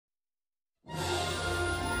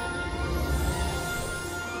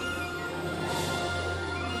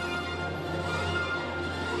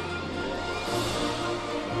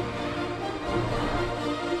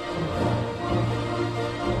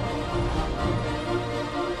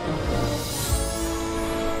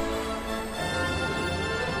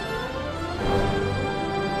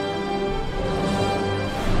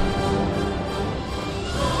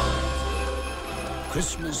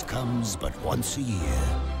Christmas comes but once a year.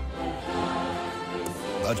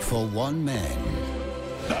 But for one man...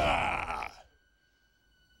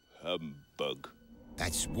 Humbug.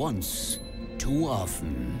 That's once too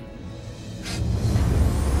often.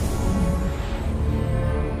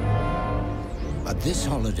 But this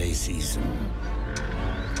holiday season...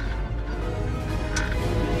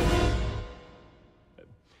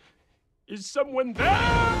 Is someone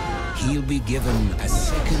there? He'll be given a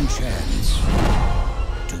second chance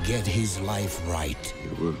to get his life right.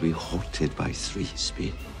 You will be haunted by three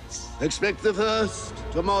spins. Expect the first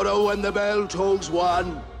tomorrow when the bell tolls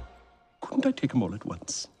one. Couldn't I take them all at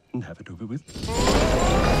once and have it over with?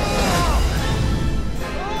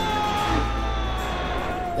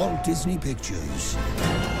 Walt Disney Pictures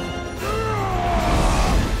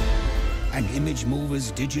and Image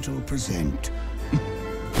Movers Digital present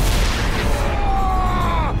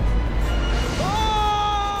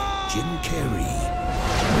Jim Carrey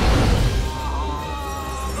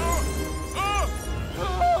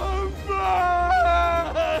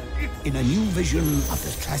in a new vision of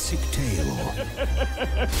the classic tale,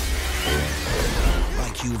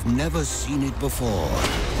 like you've never seen it before.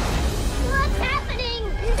 What's happening?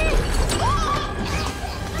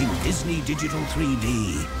 In Disney Digital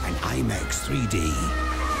 3D and IMAX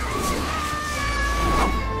 3D.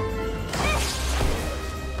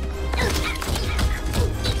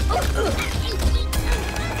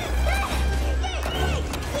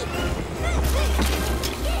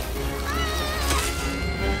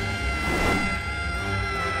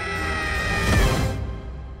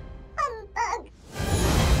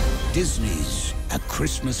 Disney's A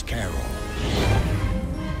Christmas Carol.